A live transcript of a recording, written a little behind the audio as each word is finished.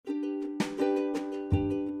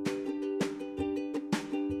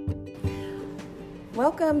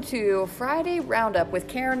Welcome to Friday Roundup with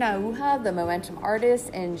Karen Nauha, the Momentum Artist,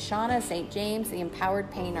 and Shauna St. James, the Empowered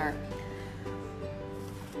Painter.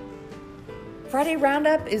 Friday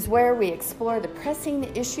Roundup is where we explore the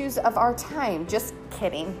pressing issues of our time. Just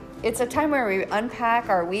kidding. It's a time where we unpack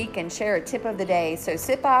our week and share a tip of the day. So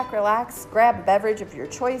sit back, relax, grab a beverage of your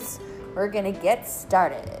choice. We're going to get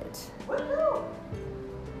started. Woo-hoo!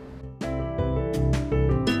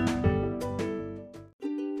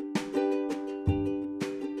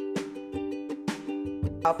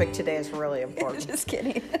 Topic today is really important. Just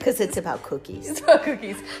kidding. Because it's about cookies. It's about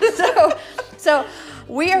cookies. So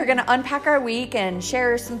we are going to unpack our week and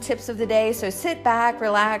share some tips of the day. So sit back,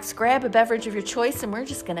 relax, grab a beverage of your choice, and we're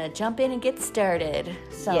just going to jump in and get started.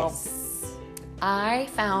 So Yes. I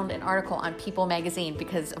found an article on People magazine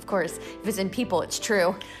because, of course, if it's in People, it's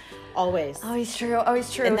true. Always. Always true.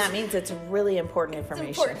 Always true. And that means it's really important information.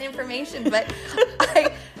 It's important information, but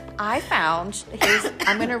I found,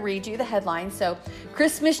 I'm going to read you the headline. So,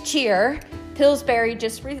 Christmas cheer, Pillsbury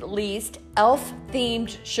just released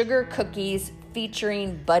elf-themed sugar cookies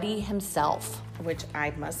featuring Buddy himself. Which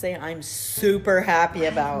I must say I'm super happy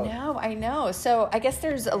about. I know. So I guess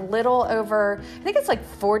there's a little over, I think it's like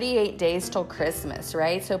 48 days till Christmas,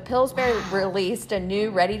 right? So Pillsbury released a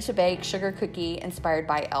new ready-to-bake sugar cookie inspired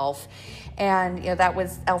by Elf. And, you know,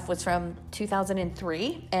 Elf was from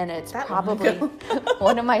 2003, and it's probably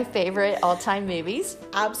one of my favorite all-time movies.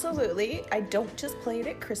 Absolutely. I don't just play it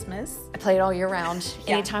at Christmas. I play it all year round.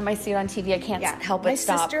 Yeah. Anytime I see it on TV, I can't help but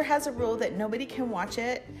stop. My sister has a rule that nobody can watch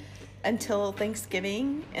it until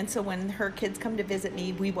Thanksgiving, and so when her kids come to visit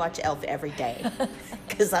me, we watch Elf every day.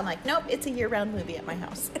 Because I'm like, nope, it's a year-round movie at my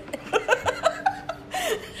house.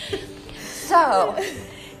 So,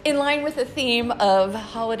 in line with the theme of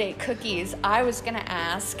holiday cookies, I was going to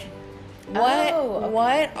ask,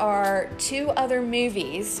 what are two other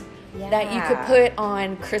movies that you could put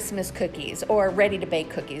on Christmas cookies, or ready-to-bake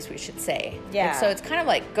cookies, we should say. Yeah. And so it's kind of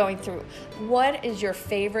like going through, what is your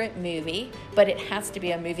favorite movie, but it has to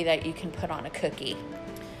be a movie that you can put on a cookie.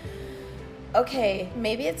 Okay,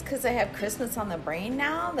 maybe it's because I have Christmas on the brain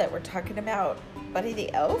now that we're talking about Buddy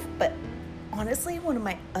the Elf, but honestly, one of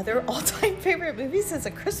my other all-time favorite movies is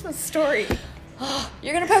A Christmas Story.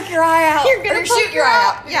 You're going to poke your eye out. You're going to shoot your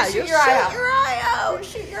eye out. Yeah, you'll shoot your eye out. You'll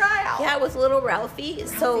shoot your eye out. Yeah, with little Ralphie.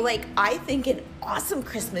 So, like, I think an awesome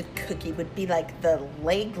Christmas cookie would be like the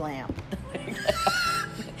leg lamp.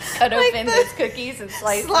 Cut open those cookies and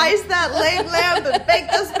slice that leg lamp and bake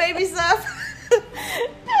those babies up.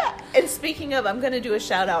 And speaking of, I'm going to do a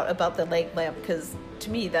shout out about the leg lamp because to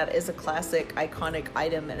me that is a classic, iconic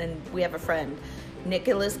item. And we have a friend,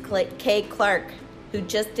 Nicholas K. Clark, who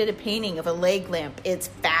just did a painting of a leg lamp. It's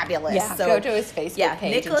fabulous. Yeah, so, go to his Facebook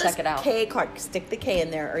page Nicholas and check it out. K. Clark. Stick the K in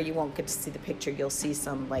there or you won't get to see the picture. You'll see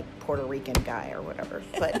some like Puerto Rican guy or whatever.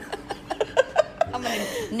 But I'm going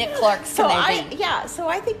to Nick Clark's so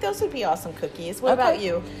I think those would be awesome cookies. What about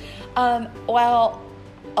you? Well,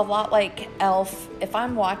 a lot like Elf, if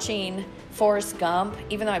I'm watching Forrest Gump,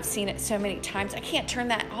 even though I've seen it so many times, I can't turn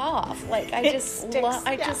that off. Like I just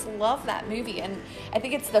love that movie, and I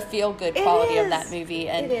think it's the feel-good quality of that movie.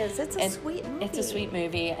 And it is. It's a sweet movie. It's a sweet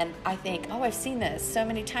movie, and I think, I've seen this so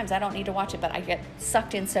many times. I don't need to watch it, but I get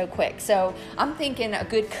sucked in so quick. So I'm thinking a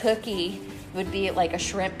good cookie would be like a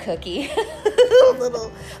shrimp cookie.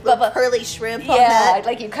 little pearly shrimp on that. that.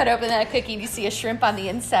 Like you cut open that cookie and you see a shrimp on the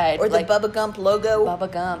inside. Or like the Bubba Gump logo.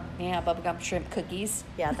 Bubba Gump. Yeah, Bubba Gump shrimp cookies.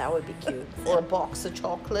 Yeah, that would be cute. Or a box of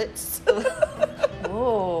chocolates.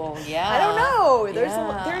 Oh, yeah. I don't know.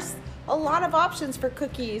 There's a lot of options for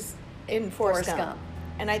cookies in Forrest Gump.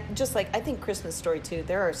 And I think Christmas Story too.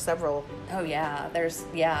 There are several. Oh yeah,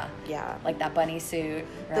 like that bunny suit,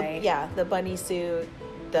 right? The bunny suit,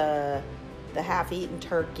 the half-eaten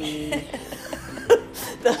turkey.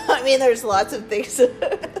 There's lots of things.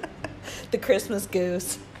 The Christmas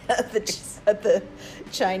goose at the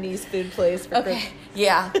Chinese food place for Christmas.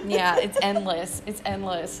 Yeah, it's endless. It's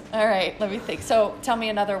endless. All right, let me think. So tell me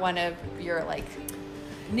another one of your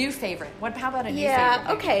new favorite. How about a new favorite? Yeah,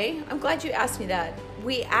 okay. I'm glad you asked me that.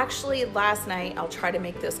 We actually last night, I'll try to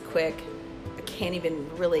make this quick. I can't even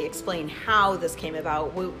really explain how this came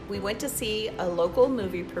about. We went to see a local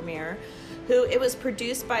movie premiere. It was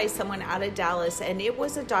produced by someone out of Dallas, and it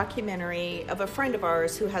was a documentary of a friend of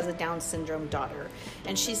ours who has a Down syndrome daughter,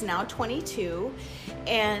 and she's now 22,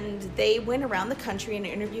 and they went around the country and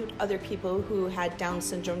interviewed other people who had Down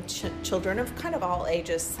syndrome children of kind of all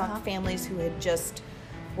ages, some families who had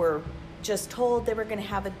were just told they were going to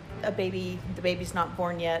have a baby, the baby's not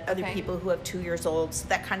born yet, other people who have 2 years old, so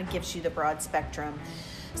that kind of gives you the broad spectrum.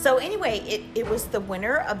 So anyway, it was the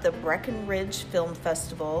winner of the Breckenridge Film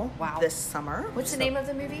Festival this summer. What's the name of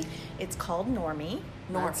the movie? It's called Normie.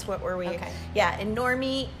 Normie. That's what we. Okay. Yeah, and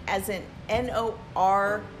Normie as in Normie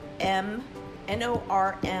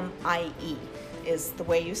is the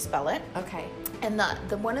way you spell it. Okay. And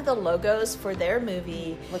the one of the logos for their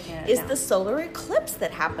movie is the solar eclipse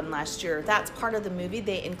that happened last year. That's part of the movie.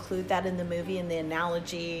 They include that in the movie, and the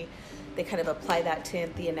analogy, they kind of apply that to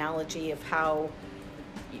the analogy of how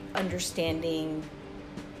understanding,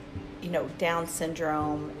 Down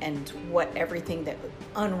syndrome and what everything that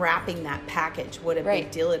unwrapping that package, what a big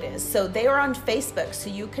deal it is. So they are on Facebook, so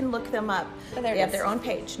you can look them up. Oh, they have their own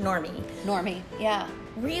page, Normie. Normie, yeah.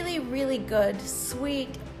 Really, really good,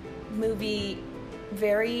 sweet movie,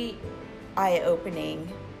 very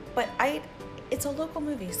eye-opening. But it's a local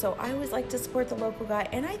movie, so I always like to support the local guy,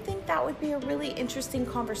 and I think that would be a really interesting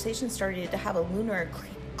conversation started to have a lunar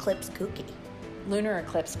eclipse cookie. Lunar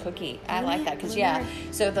eclipse cookie. I like that because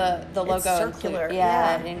so the logo it's circular.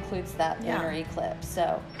 It includes that lunar eclipse. So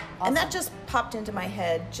awesome. And that just popped into my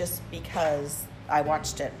head just because I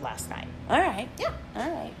watched it last night. All right. Yeah. All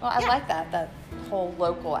right. Well, I like that whole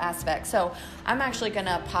local aspect. So I'm actually going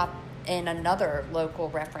to pop in another local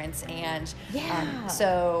reference, and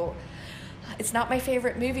so it's not my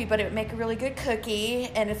favorite movie, but it would make a really good cookie,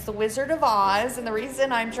 and it's The Wizard of Oz. And the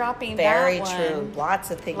reason I'm dropping Very that one, true.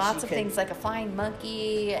 Lots of things like a flying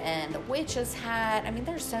monkey and the witch's hat. I mean,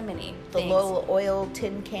 there's so many the things. little oil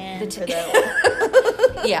tin can for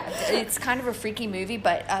the yeah, it's kind of a freaky movie,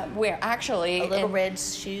 but we're actually a little red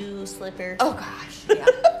shoe slipper. Oh gosh, yeah.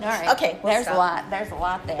 All right. Okay, there's a lot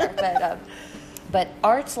there, but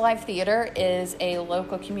Arts Live Theater is a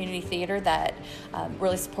local community theater that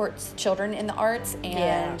really supports children in the arts,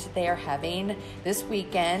 and they are having this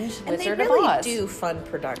weekend Wizard of Oz. And they really do fun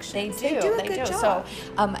productions. They do a good job.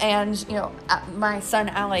 So, and my son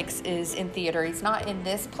Alex is in theater. He's not in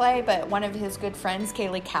this play, but one of his good friends,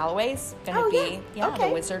 Kaylee Calloway's going to be the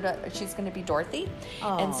Wizard. She's going to be Dorothy.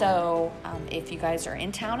 And so, if you guys are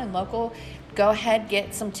in town and local, go ahead,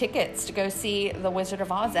 get some tickets to go see The Wizard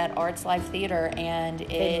of Oz at Arts Live Theater. And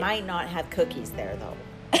they might not have cookies there, though.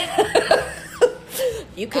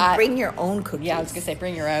 You could bring your own cookies. Yeah, I was going to say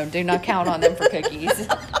bring your own. Do not count on them for cookies.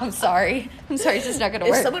 I'm sorry. It's just not going to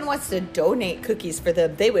work. If someone wants to donate cookies for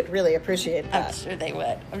them, they would really appreciate that. I'm sure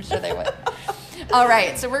they would. All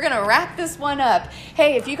right, so we're going to wrap this one up.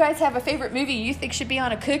 Hey, if you guys have a favorite movie you think should be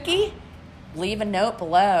on a cookie, leave a note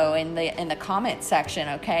below in the comment section,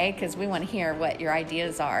 okay? Because we want to hear what your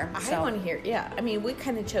ideas are. I want to hear, I mean, we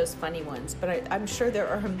kind of chose funny ones, but I'm sure there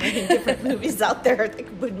are a million different movies out there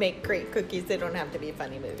that would make great cookies. They don't have to be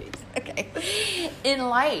funny movies. Okay. In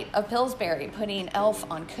light of Pillsbury putting Elf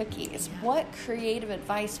on cookies, what creative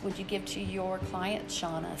advice would you give to your client,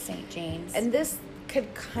 Shauna St. James? And this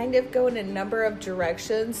could kind of go in a number of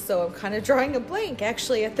directions, so I'm kind of drawing a blank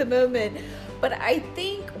actually at the moment. But I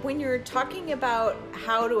think when you're talking about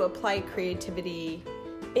how to apply creativity,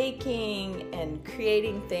 baking and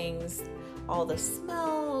creating things, all the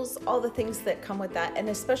smells, all the things that come with that, and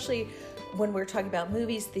especially when we're talking about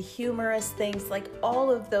movies, the humorous things, like all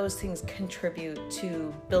of those things contribute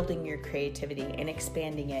to building your creativity and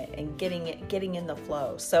expanding it and getting in the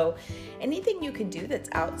flow. So anything you can do that's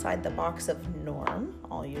outside the box of norm,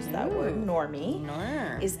 I'll use that word,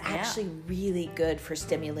 normie, is actually really good for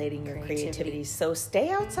stimulating your creativity. So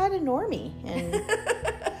stay outside of normie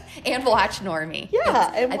and watch Normie.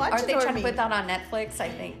 Yeah, and watch Aren't they Normie. trying to put that on Netflix? I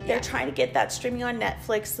think they're trying to get that streaming on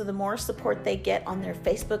Netflix. So the more support they get on their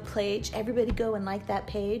Facebook page, everybody go and like that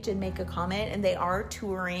page and make a comment. And they are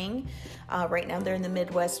touring right now. They're in the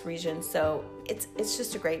Midwest region, so it's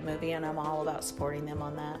just a great movie, and I'm all about supporting them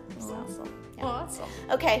on that. Awesome. Yeah. Awesome.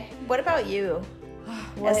 Okay, what about you?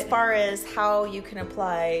 As far as how you can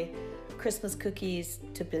apply Christmas cookies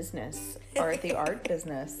to business or the art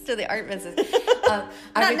business. To the art business. Not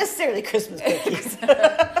necessarily Christmas cookies.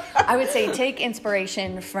 I would say take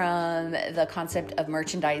inspiration from the concept of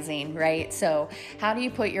merchandising, right? So how do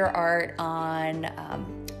you put your art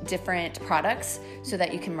on different products so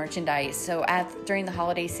that you can merchandise? So during the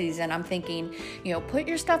holiday season, I'm thinking, put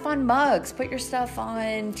your stuff on mugs, put your stuff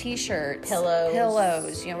on t-shirts,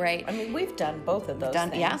 pillows, right? I mean, we've done both of those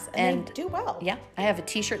things. Yeah, and they do well. Yeah, I have a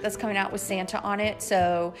t-shirt that's coming out with Santa on it.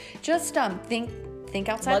 So just think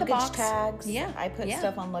outside the box. Luggage tags. Yeah. I put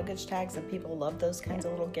stuff on luggage tags, and people love those kinds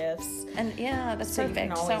of little gifts. And that's so perfect.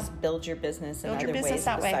 You can always build your business in other ways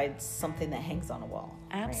besides something that hangs on a wall.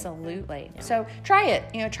 Absolutely. Right? Yeah. So try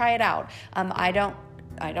it. Try it out. I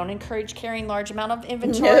don't encourage carrying large amount of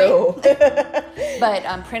inventory. No. But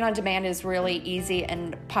print on demand is really easy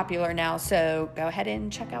and popular now. So go ahead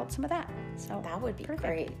and check out some of that. So That would be perfect.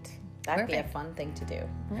 great. That'd be a Perfect. fun thing to do.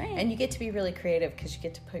 Right. And you get to be really creative because you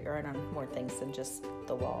get to put your art on more things than just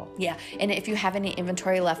the wall. Yeah, and if you have any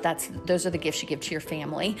inventory left, those are the gifts you give to your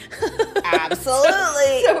family.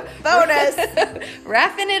 Absolutely. Bonus.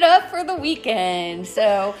 Wrapping it up for the weekend.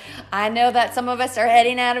 So I know that some of us are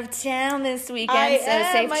heading out of town this weekend,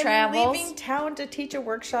 safe travels. I'm leaving town to teach a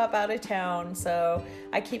workshop out of town, so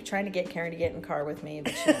I keep trying to get Karen to get in the car with me,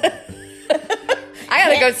 but she won't. I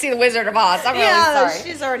gotta go see the Wizard of Oz. I'm really sorry.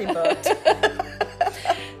 She's already booked.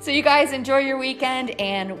 So you guys enjoy your weekend,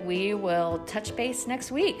 and we will touch base next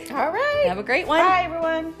week. All right. Have a great one. Bye,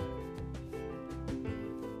 everyone.